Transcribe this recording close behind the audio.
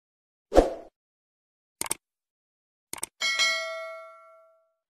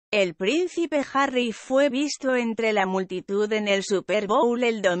El príncipe Harry fue visto entre la multitud en el Super Bowl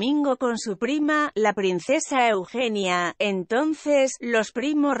el domingo con su prima, la princesa Eugenia. Entonces, ¿los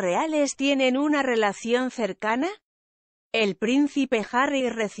primos reales tienen una relación cercana? El príncipe Harry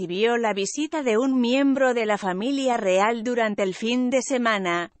recibió la visita de un miembro de la familia real durante el fin de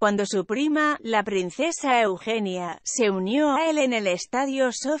semana, cuando su prima, la princesa Eugenia, se unió a él en el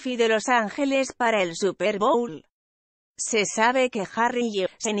estadio Sofia de Los Ángeles para el Super Bowl. Se sabe que Harry y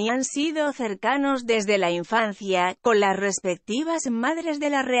Eugenia han sido cercanos desde la infancia, con las respectivas madres de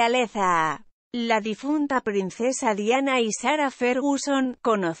la realeza, la difunta princesa Diana y Sarah Ferguson,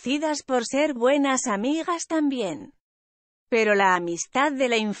 conocidas por ser buenas amigas también. Pero la amistad de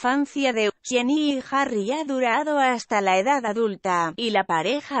la infancia de Eugenia y Harry ha durado hasta la edad adulta, y la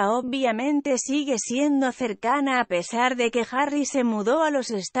pareja obviamente sigue siendo cercana a pesar de que Harry se mudó a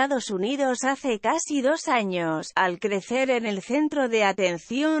los Estados Unidos hace casi 2 años. Al crecer en el centro de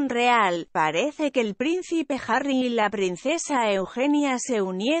atención real, parece que el príncipe Harry y la princesa Eugenia se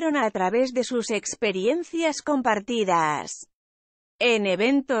unieron a través de sus experiencias compartidas. En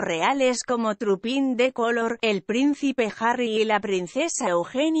eventos reales como Trooping the Color, el príncipe Harry y la princesa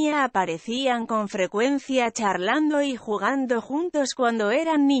Eugenia aparecían con frecuencia charlando y jugando juntos cuando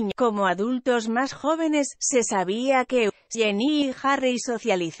eran niños. Como adultos más jóvenes, se sabía que Eugenia y Harry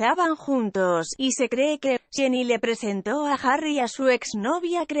socializaban juntos, y se cree que Eugenia le presentó a Harry a su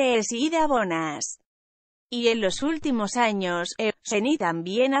exnovia Cressida Bonas. Y en los últimos años, Eugenia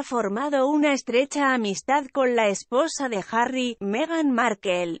también ha formado una estrecha amistad con la esposa de Harry, Meghan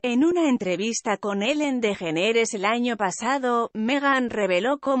Markle. En una entrevista con Ellen DeGeneres el año pasado, Meghan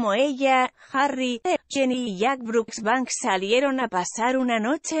reveló cómo ella, Harry, Eugenia y Jack Brooksbank salieron a pasar una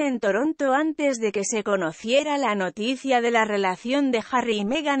noche en Toronto antes de que se conociera la noticia de la relación de Harry y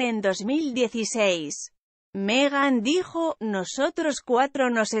Meghan en 2016. Meghan dijo: "Nosotros 4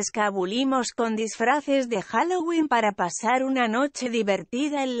 nos escabulimos con disfraces de Halloween para pasar una noche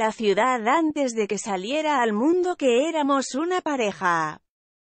divertida en la ciudad antes de que saliera al mundo que éramos una pareja.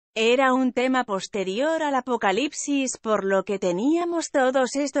 Era un tema posterior al apocalipsis, por lo que teníamos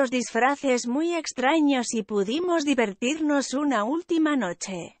todos estos disfraces muy extraños y pudimos divertirnos una última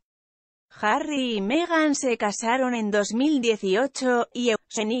noche". Harry y Meghan se casaron en 2018, y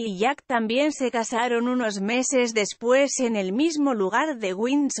Eugenia y Jack también se casaron unos meses después en el mismo lugar de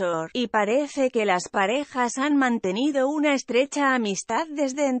Windsor, y parece que las parejas han mantenido una estrecha amistad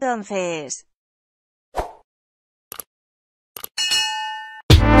desde entonces.